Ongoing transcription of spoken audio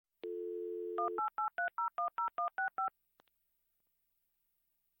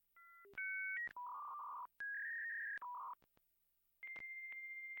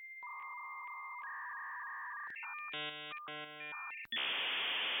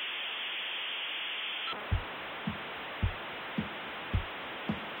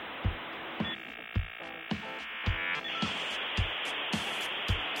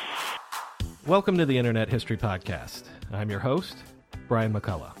Welcome to the Internet History Podcast. I'm your host, Brian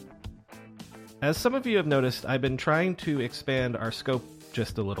McCullough. As some of you have noticed, I've been trying to expand our scope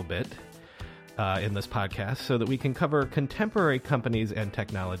just a little bit in this podcast so that we can cover contemporary companies and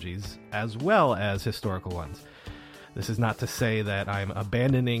technologies as well as historical ones. This is not to say that I'm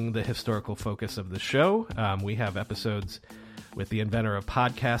abandoning the historical focus of the show. We have episodes with the inventor of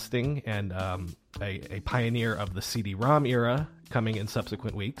podcasting and a pioneer of the CD-ROM era coming in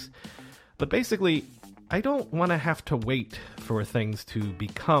subsequent weeks. But basically, I don't want to have to wait for things to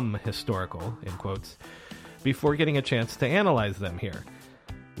become historical, in quotes, before getting a chance to analyze them here.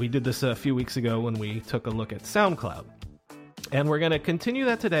 We did this a few weeks ago when we took a look at SoundCloud. And we're going to continue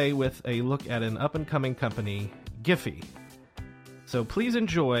that today with a look at an up-and-coming company, Giphy. So please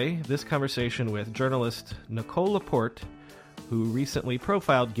enjoy this conversation with journalist Nicole LaPorte, who recently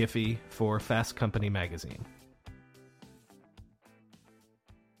profiled Giphy for Fast Company magazine.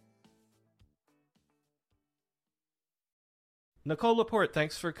 Nicole LaPorte,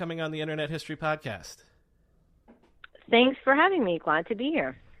 thanks for coming on the Internet History Podcast. Thanks for having me. Glad to be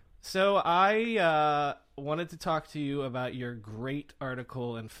here. So I wanted to talk to you about your great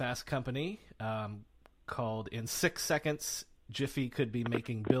article in Fast Company called "In 6 Seconds, Giphy Could Be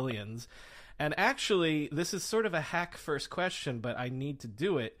Making Billions." And actually, this is sort of a hack first question, but I need to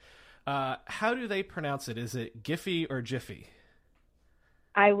do it. How do they pronounce it? Is it Giphy or Jiffy?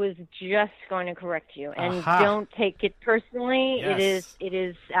 I was just going to correct you, and Aha. Don't take it personally. Yes. It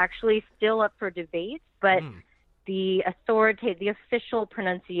is actually still up for debate, but the official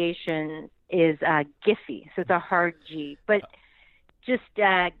pronunciation is Giphy, so it's a hard G. But just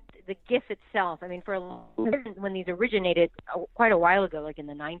the GIF itself, I mean, when these originated quite a while ago, like in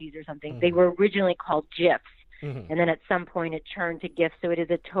the 90s or something, they were originally called GIFs. And then at some point it turned to GIF, so it is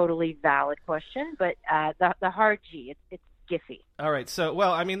a totally valid question. But the hard G, it's Giphy. All right. So,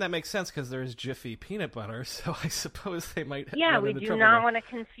 well, I mean, that makes sense because there's Jiffy peanut butter, so I suppose they might run we into do trouble not there. want to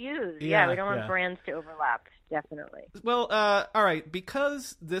confuse. We don't want brands to overlap, definitely. Well, all right,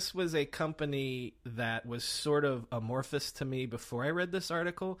 because this was a company that was sort of amorphous to me before I read this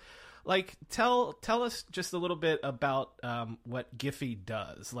article, like, tell us just a little bit about what Giphy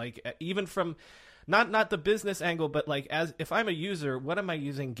does. Like, even from, not the business angle, but like, if I'm a user, what am I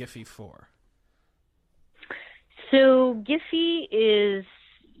using Giphy for? So Giphy is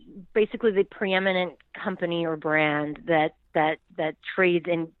basically the preeminent company or brand that trades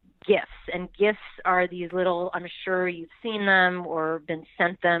in GIFs. And GIFs are these little, I'm sure you've seen them or been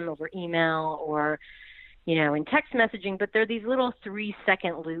sent them over email or, in text messaging, but they're these little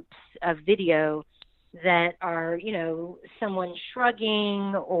 3-second loops of video that are, someone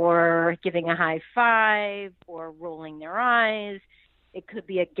shrugging or giving a high five or rolling their eyes. It could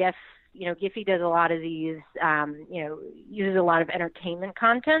be a GIF. Giphy does a lot of these, uses a lot of entertainment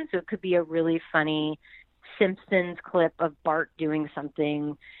content. So it could be a really funny Simpsons clip of Bart doing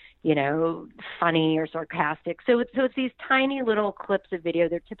something, funny or sarcastic. So it's these tiny little clips of video.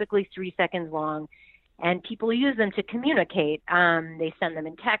 They're typically 3 seconds long, and people use them to communicate. They send them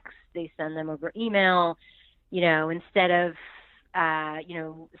in text. They send them over email. Instead of,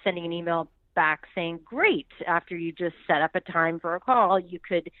 sending an email back saying, great, after you just set up a time for a call, you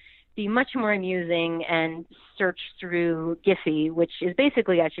could be much more amusing and search through Giphy, which is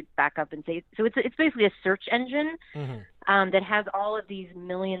basically, I should back up and say, so it's basically a search engine that has all of these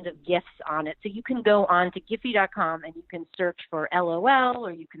millions of GIFs on it. So you can go on to Giphy.com and you can search for LOL,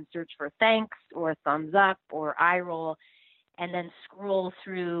 or you can search for thanks or thumbs up or eye roll, and then scroll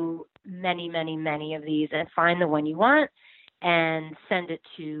through many, many, many of these and find the one you want and send it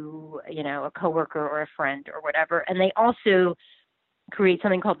to, a coworker or a friend or whatever. And they also create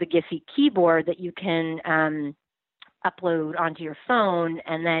something called the Giphy keyboard that you can upload onto your phone,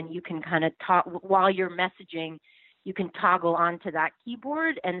 and then you can kind of while you're messaging, you can toggle onto that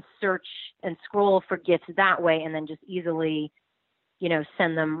keyboard and search and scroll for GIFs that way, and then just easily,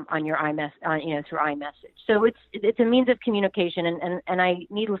 send them on your through iMessage. So it's a means of communication, and I,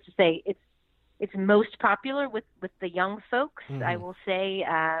 needless to say, it's most popular with the young folks. I will say,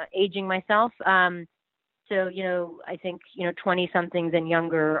 aging myself. So, I think, 20-somethings and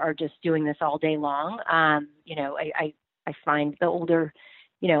younger are just doing this all day long. I find the older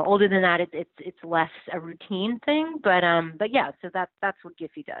than that, it's less a routine thing. But yeah, so that's what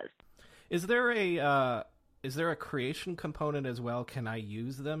Giphy does. Is there a creation component as well? Can I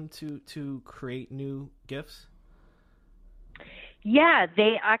use them to create new GIFs? Yeah,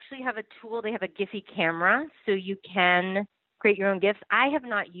 they actually have a tool. They have a Giphy camera, so you can create your own GIFs. I have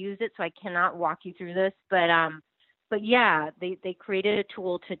not used it, so I cannot walk you through this. But yeah, they created a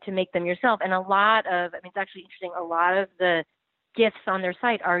tool to make them yourself. And it's actually interesting. A lot of the GIFs on their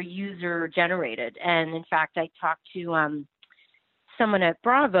site are user generated. And in fact, I talked to someone at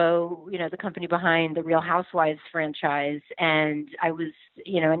Bravo, the company behind the Real Housewives franchise, and I was,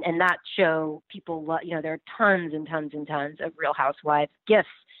 and that show, people love, there are tons and tons and tons of Real Housewives GIFs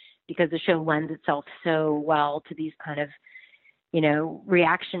because the show lends itself so well to these kind of,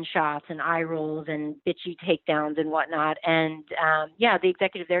 reaction shots and eye rolls and bitchy takedowns and whatnot. And the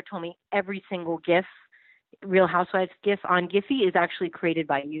executive there told me every single GIF, Real Housewives GIF on Giphy is actually created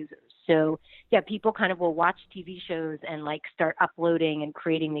by users. So people kind of will watch TV shows and like start uploading and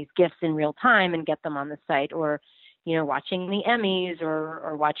creating these GIFs in real time and get them on the site, or, watching the Emmys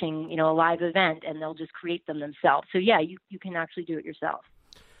or watching, a live event, and they'll just create them themselves. So you can actually do it yourself.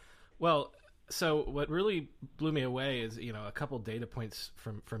 Well, so what really blew me away is, a couple data points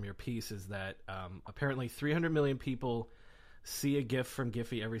from your piece is that apparently 300 million people see a GIF from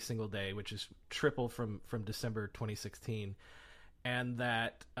Giphy every single day, which is triple from December 2016, and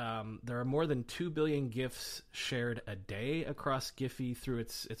that there are more than 2 billion GIFs shared a day across Giphy through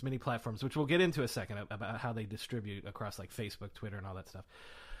its many platforms, which we'll get into a second about how they distribute across like Facebook, Twitter, and all that stuff.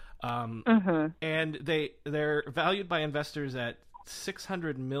 And they're valued by investors at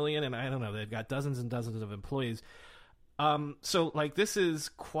 600 million, and I don't know, they've got dozens and dozens of employees. So like this is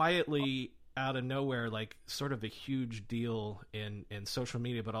quietly out of nowhere, like sort of a huge deal in social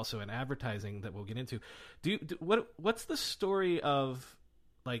media, but also in advertising that we'll get into. What's the story of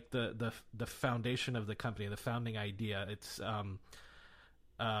like the foundation of the company, the founding idea? It's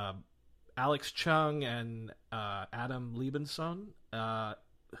Alex Chung and Adam Liebenson.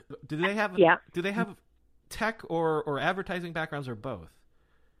 Do they have tech or advertising backgrounds, or both?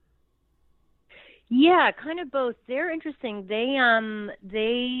 Yeah, kind of both. They're interesting. They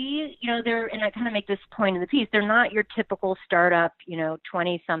they're, and I kind of make this point in the piece, they're not your typical startup,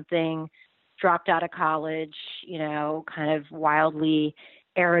 20-something, dropped out of college, kind of wildly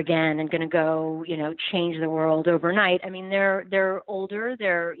arrogant and going to go, change the world overnight. I mean, they're older.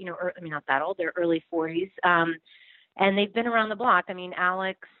 They're, not that old. They're early 40s. And they've been around the block. I mean,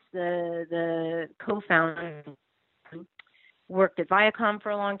 Alex, the co-founder, worked at Viacom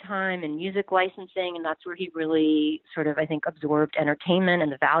for a long time in music licensing, and that's where he really sort of, I think, absorbed entertainment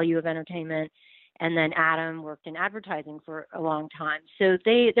and the value of entertainment. And then Adam worked in advertising for a long time. So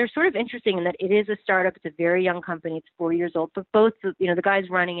they're sort of interesting in that it is a startup. It's a very young company. It's 4 years old, but both, the guys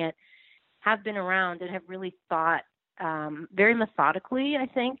running it have been around and have really thought very methodically, I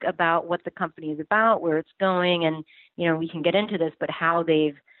think, about what the company is about, where it's going. And, we can get into this, but how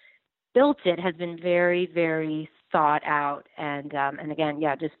they've built it has been very, very thought out and again,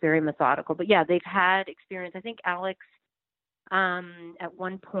 just very methodical. But they've had experience. I think Alex at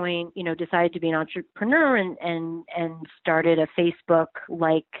one point, decided to be an entrepreneur and started a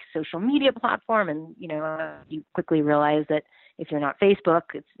Facebook-like social media platform. And, you quickly realize that if you're not Facebook,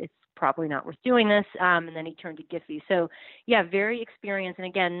 it's probably not worth doing this. And then he turned to Giphy. So very experienced. And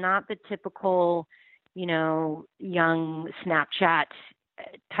again, not the typical, young Snapchat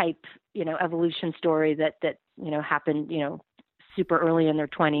type, evolution story that happened, super early in their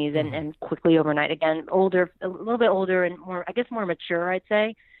 20s and quickly overnight. Again, older, a little bit older and more, I guess, more mature, I'd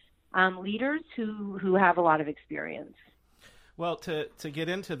say, leaders who have a lot of experience. Well, to get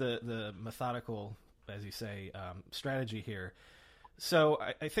into the methodical, as you say, strategy here. So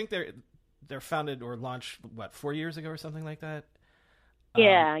I think they're founded or launched 4 years ago or something like that.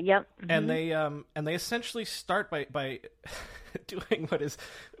 Yeah. Yep. Mm-hmm. And they essentially start by doing what is,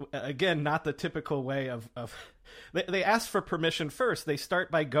 again, not the typical way of they ask for permission first. They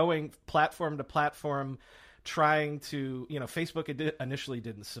start by going platform to platform, trying to, Facebook initially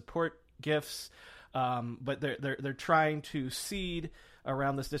didn't support GIFs, but they're trying to seed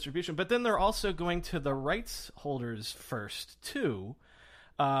around this distribution. But then they're also going to the rights holders first too,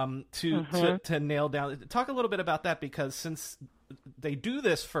 to nail down. Talk a little bit about that, because since they do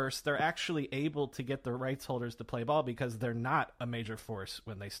this first, they're actually able to get the rights holders to play ball, because they're not a major force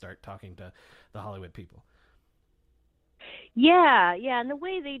when they start talking to the Hollywood people. Yeah. And the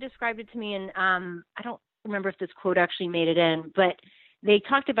way they described it to me, and I don't remember if this quote actually made it in, but they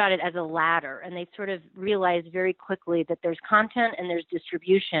talked about it as a ladder, and they sort of realized very quickly that there's content and there's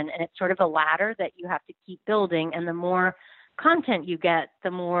distribution, and it's sort of a ladder that you have to keep building. And the more content you get,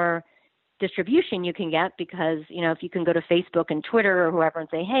 the more distribution you can get, because, if you can go to Facebook and Twitter or whoever and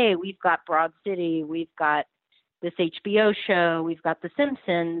say, hey, we've got Broad City, we've got this HBO show, we've got The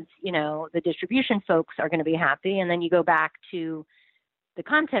Simpsons, the distribution folks are going to be happy. And then you go back to the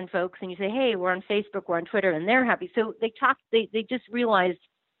content folks and you say, hey, we're on Facebook, we're on Twitter, and they're happy. So they just realized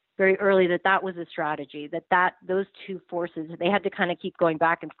very early that was a strategy, that those two forces, they had to kind of keep going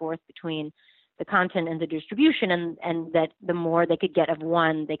back and forth between the content and the distribution, and that the more they could get of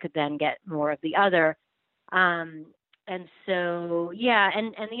one, they could then get more of the other. And so, yeah,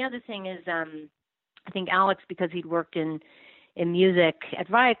 and the other thing is, I think Alex, because he'd worked in music at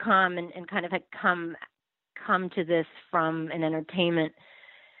Viacom and kind of had come to this from an entertainment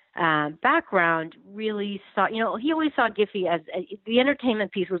background, really saw, he always saw Giphy as the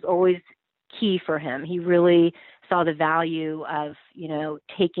entertainment piece was always key for him. He really saw the value of,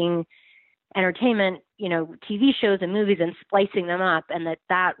 taking entertainment, TV shows and movies and splicing them up, and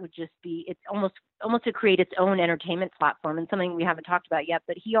that would just be, it's almost to create its own entertainment platform, and something we haven't talked about yet.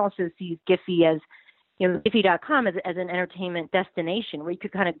 But he also sees Giphy as, Giphy.com as an entertainment destination where you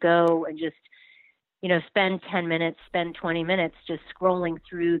could kind of go and just, spend 10 minutes, spend 20 minutes just scrolling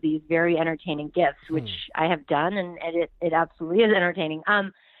through these very entertaining GIFs, which I have done, and it absolutely is entertaining.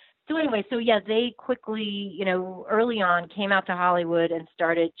 So anyway, they quickly, early on came out to Hollywood and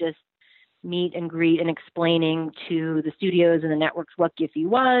started just meet and greet and explaining to the studios and the networks what Giphy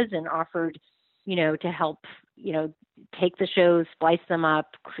was, and offered, to help, take the shows, splice them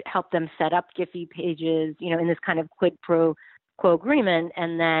up, help them set up Giphy pages, in this kind of quid pro quo agreement,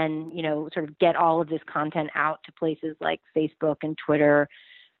 and then, sort of get all of this content out to places like Facebook and Twitter,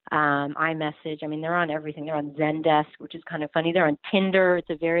 iMessage. I mean, they're on everything. They're on Zendesk, which is kind of funny. They're on Tinder.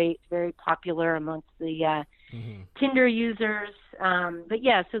 It's very popular amongst the Tinder users. But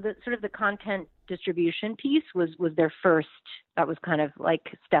yeah, so the sort of the content distribution piece was their first. That was kind of like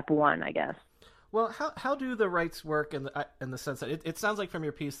step one, I guess. Well, how do the rights work in the sense that it sounds like from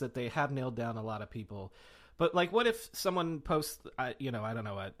your piece that they have nailed down a lot of people, but like, what if someone posts, I don't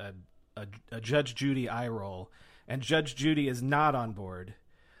know, a Judge Judy eye roll, and Judge Judy is not on board?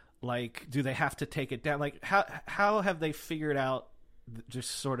 Like, do they have to take it down? Like, how have they figured out just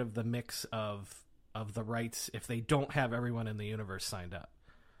sort of the mix of the rights if they don't have everyone in the universe signed up?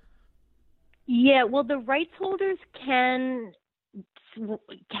 Yeah, well, the rights holders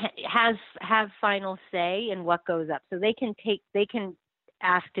have final say in what goes up, so they can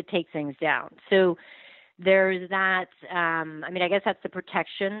ask to take things down. So there's that. I guess that's the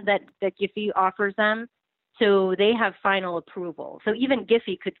protection that Giphy offers them. So they have final approval. So even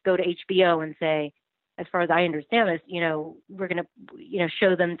Giphy could go to HBO and say, as far as I understand this, we're going to,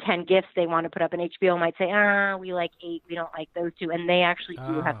 show them 10 GIFs they want to put up, and HBO might say, we like 8, we don't like those 2. And they actually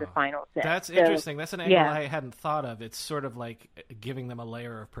do have the final say. That's interesting. That's an angle I hadn't thought of. It's sort of like giving them a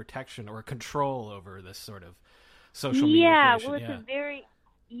layer of protection or control over this sort of social media creation. Well, it's a very...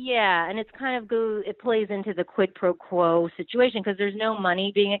 Yeah, and it's kind of it plays into the quid pro quo situation because there's no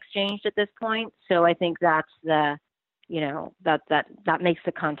money being exchanged at this point. So I think that's the, that makes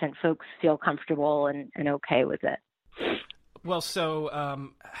the content folks feel comfortable and okay with it. Well, so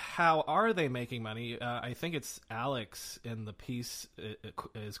how are they making money? I think it's Alex in the piece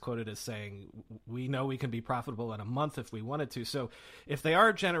is quoted as saying, "We know we can be profitable in a month if we wanted to." So if they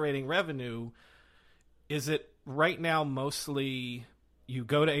are generating revenue, is it right now mostly... You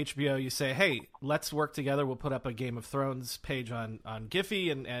go to HBO, you say, hey, let's work together. We'll put up a Game of Thrones page on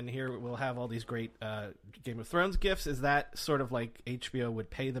Giphy, and here we'll have all these great Game of Thrones GIFs. Is that sort of like HBO would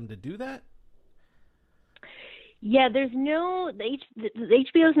pay them to do that? Yeah, there's no... The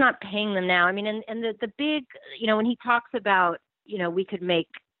HBO's not paying them now. I mean, and the big... when he talks about, we could make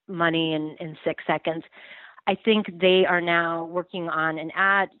money in 6 seconds, I think they are now working on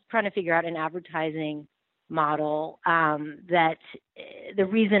trying to figure out an advertising model that the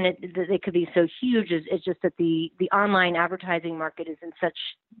reason that it could be so huge is just that the online advertising market is in such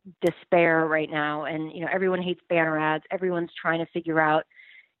despair right now, and everyone hates banner ads. Everyone's trying to figure out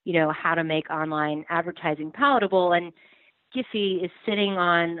how to make online advertising palatable, and Giphy is sitting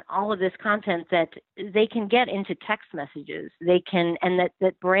on all of this content that they can get into text messages. They can, and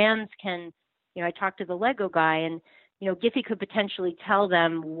that brands can. I talked to the Lego guy, and Giphy could potentially tell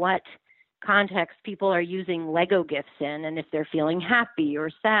them what context people are using Lego GIFs in, and if they're feeling happy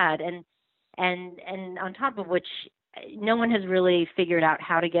or sad, and on top of which, no one has really figured out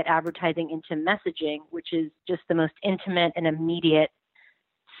how to get advertising into messaging, which is just the most intimate and immediate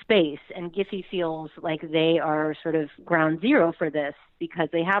space. And Giphy feels like they are sort of ground zero for this because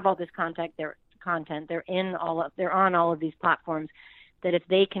they have all this content. They're on all of these platforms. That if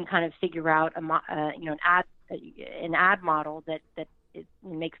they can kind of figure out an ad model that it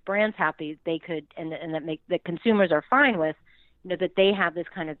makes brands happy, they could, and that consumers are fine with, that they have this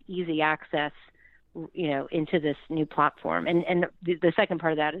kind of easy access, into this new platform. And the second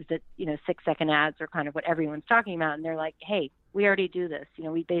part of that is that, 6-second ads are kind of what everyone's talking about. And they're like, hey, we already do this.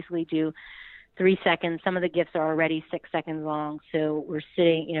 We basically do 3 seconds. Some of the GIFs are already 6 seconds long. So we're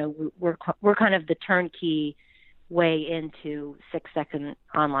sitting, we're kind of the turnkey way into 6-second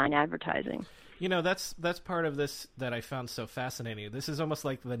online advertising. That's part of this that I found so fascinating. This is almost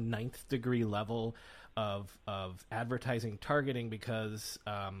like the ninth degree level of advertising targeting, because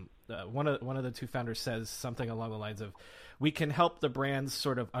one of the two founders says something along the lines of, we can help the brands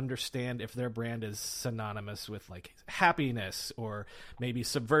sort of understand if their brand is synonymous with like happiness or maybe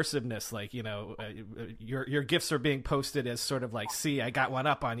subversiveness, like, your gifts are being posted as sort of like, see, I got one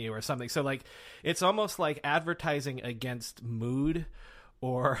up on you or something. So like, it's almost like advertising against mood,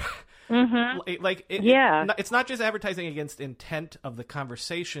 or like it's not just advertising against intent of the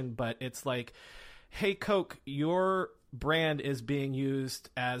conversation, but it's like, hey, Coke, your brand is being used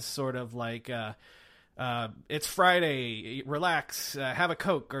as sort of like it's Friday, relax, have a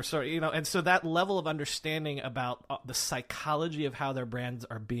Coke, or sort of, and so that level of understanding about the psychology of how their brands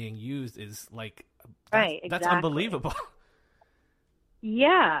are being used is like, that's unbelievable.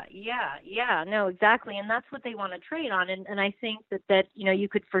 Yeah. No, exactly. And that's what they want to trade on. And I think that, you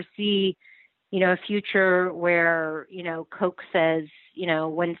could foresee, a future where, Coke says,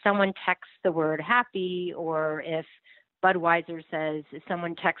 when someone texts the word happy, or if Budweiser says, if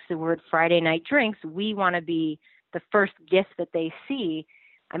someone texts the word Friday night drinks, we want to be the first gift that they see.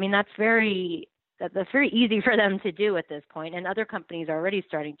 I mean, that's very easy for them to do at this point, and other companies are already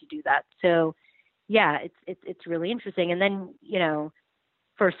starting to do that. So, yeah, it's really interesting. And then,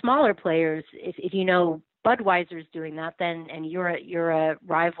 for smaller players, if Budweiser's doing that, then and you're a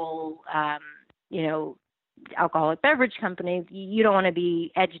rival, alcoholic beverage company, you don't want to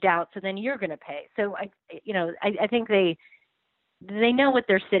be edged out, so then you're going to pay. So I think they know what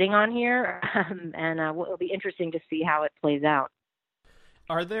they're sitting on here, and it'll be interesting to see how it plays out.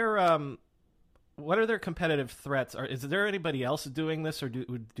 Are there what are their competitive threats? Is there anybody else doing this, or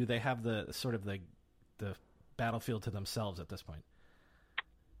do they have the sort of the battlefield to themselves at this point?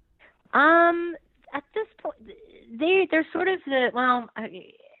 At this point, they're sort of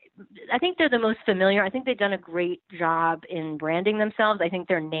I think they're the most familiar. I think they've done a great job in branding themselves. I think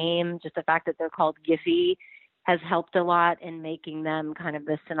their name, just the fact that they're called Giphy, has helped a lot in making them kind of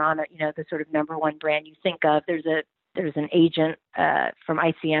the synonymous, the sort of number one brand you think of. There's an agent from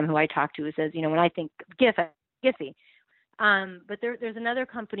ICM who I talked to who says, when I think of Giphy. But there's another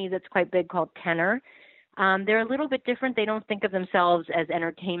company that's quite big called Tenor. They're a little bit different. They don't think of themselves as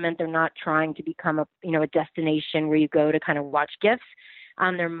entertainment. They're not trying to become a destination where you go to kind of watch GIFs.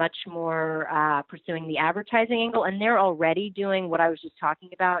 They're much more pursuing the advertising angle, and they're already doing what I was just talking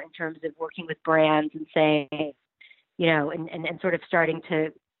about in terms of working with brands and saying, and sort of starting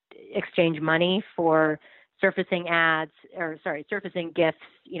to exchange money for surfacing GIFs,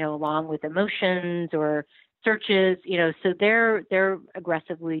 along with emotions or searches, so they're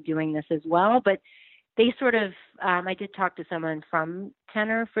aggressively doing this as well. But they sort of, I did talk to someone from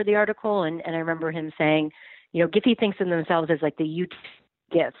Tenor for the article, and I remember him saying, Giphy thinks of themselves as like the YouTube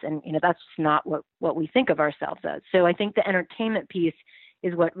GIFs, and that's not what we think of ourselves as. So I think the entertainment piece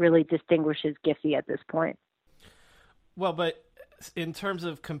is what really distinguishes Giphy at this point. Well, but in terms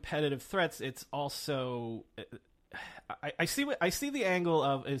of competitive threats, it's also I see the angle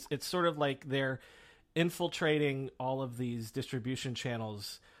of it's sort of like they're infiltrating all of these distribution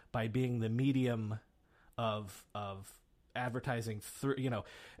channels by being the medium of advertising through,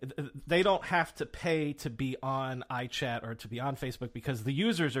 they don't have to pay to be on iChat or to be on Facebook because the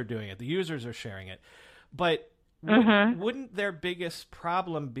users are doing it. The users are sharing it. But wouldn't their biggest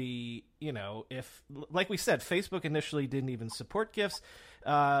problem be, if, like we said, Facebook initially didn't even support GIFs.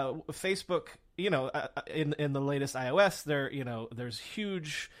 Facebook, in the latest iOS, there's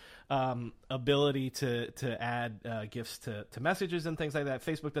huge ability to add GIFs to messages and things like that.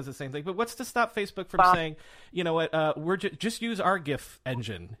 Facebook does the same thing. But what's to stop Facebook from saying, we're just use our GIF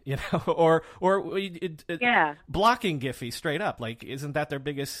engine, or blocking Giphy straight up? Like, isn't that their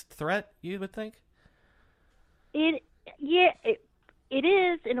biggest threat, you would think? It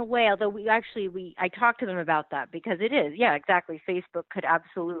is in a way, although I talked to them about that because it is. Yeah, exactly. Facebook could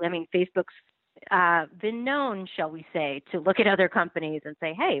absolutely, Facebook's been known, shall we say, to look at other companies and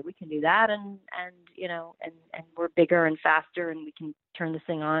say, hey, we can do that, and we're bigger and faster, and we can turn this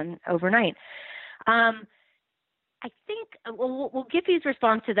thing on overnight. I think, Giphy's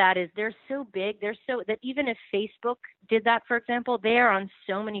response to that is they're so big, that even if Facebook did that, for example, they are on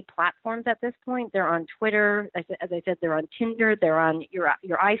so many platforms at this point. They're on Twitter, as I said, they're on Tinder, they're on your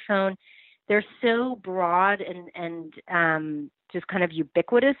iPhone. They're so broad and just kind of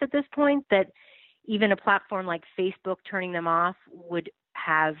ubiquitous at this point that even a platform like Facebook turning them off would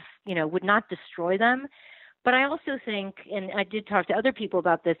not destroy them. But I also think, and I did talk to other people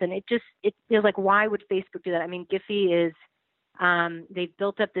about this, and it feels like, why would Facebook do that? Giphy is, they've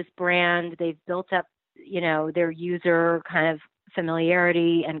built up this brand, they've built up, their user kind of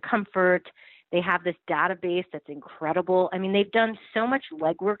familiarity and comfort. They have this database that's incredible. I mean, they've done so much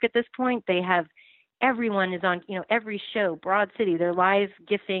legwork at this point. They have everyone is on, every show, Broad City. They're live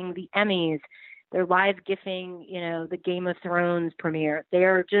gifting the Emmys. They're live gifting, the Game of Thrones premiere.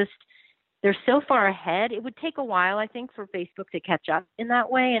 They're so far ahead. It would take a while, I think, for Facebook to catch up in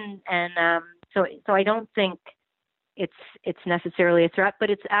that way. So I don't think it's necessarily a threat, but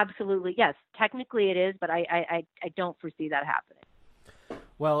it's absolutely, yes, technically it is, but I don't foresee that happening.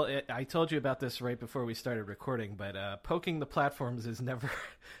 Well, I told you about this right before we started recording, but poking the platforms is never,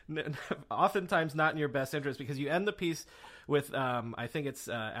 oftentimes not in your best interest, because you end the piece with, I think it's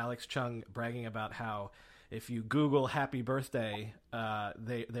Alex Chung bragging about how if you Google happy birthday,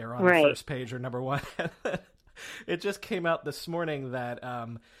 they're on the first page or number one. It just came out this morning that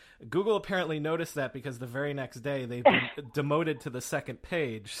Google apparently noticed that, because the very next day they've been demoted to the second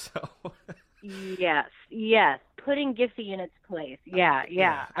page. So yes, putting Giphy in its place. Yeah.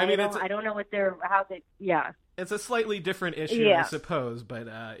 I mean, I don't know it's a slightly different issue, I suppose, but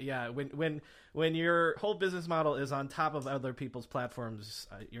when your whole business model is on top of other people's platforms,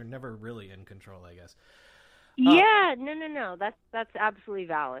 you're never really in control, I guess. No. That's absolutely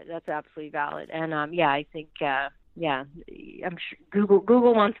valid. And I think I'm sure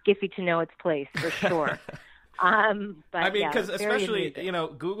Google wants Giphy to know its place for sure. But I mean, because especially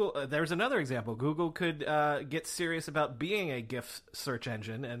Google. There's another example. Google could get serious about being a GIF search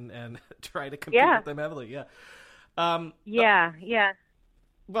engine and try to compete with them heavily. Well,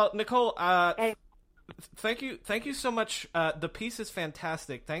 Nicole, thank you so much. The piece is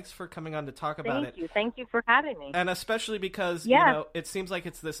fantastic. Thanks for coming on to talk about it. Thank you for having me. And especially because it seems like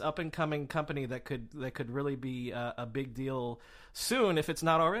it's this up and coming company that could really be a big deal soon, if it's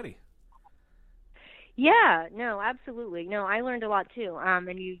not already. Yeah, no, absolutely. No, I learned a lot too.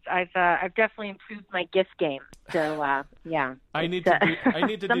 And I've definitely improved my GIF game. So I need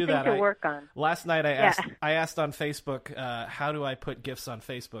to do that. To work on. Last night I asked on Facebook, how do I put GIFs on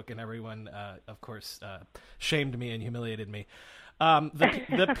Facebook, and everyone, of course, shamed me and humiliated me.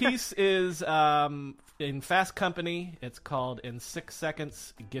 The piece is in Fast Company. It's called "In 6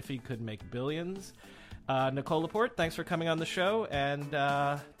 Seconds, Giphy Could Make Billions." Nicole LaPorte, thanks for coming on the show, and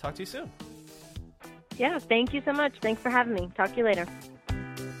talk to you soon. Yeah, thank you so much. Thanks for having me. Talk to you later.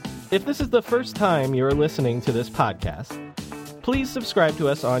 If this is the first time you're listening to this podcast, please subscribe to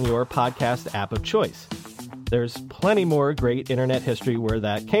us on your podcast app of choice. There's plenty more great internet history where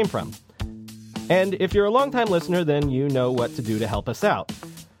that came from. And if you're a longtime listener, then you know what to do to help us out.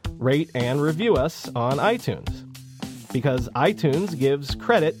 Rate and review us on iTunes. Because iTunes gives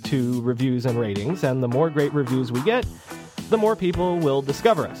credit to reviews and ratings, and the more great reviews we get, the more people will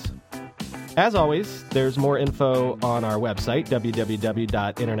discover us. As always, there's more info on our website,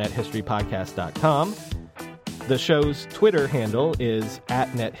 www.internethistorypodcast.com. The show's Twitter handle is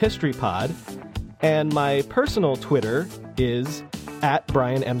 @NetHistoryPod, and my personal Twitter is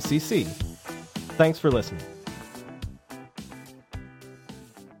 @BrianMCC. Thanks for listening.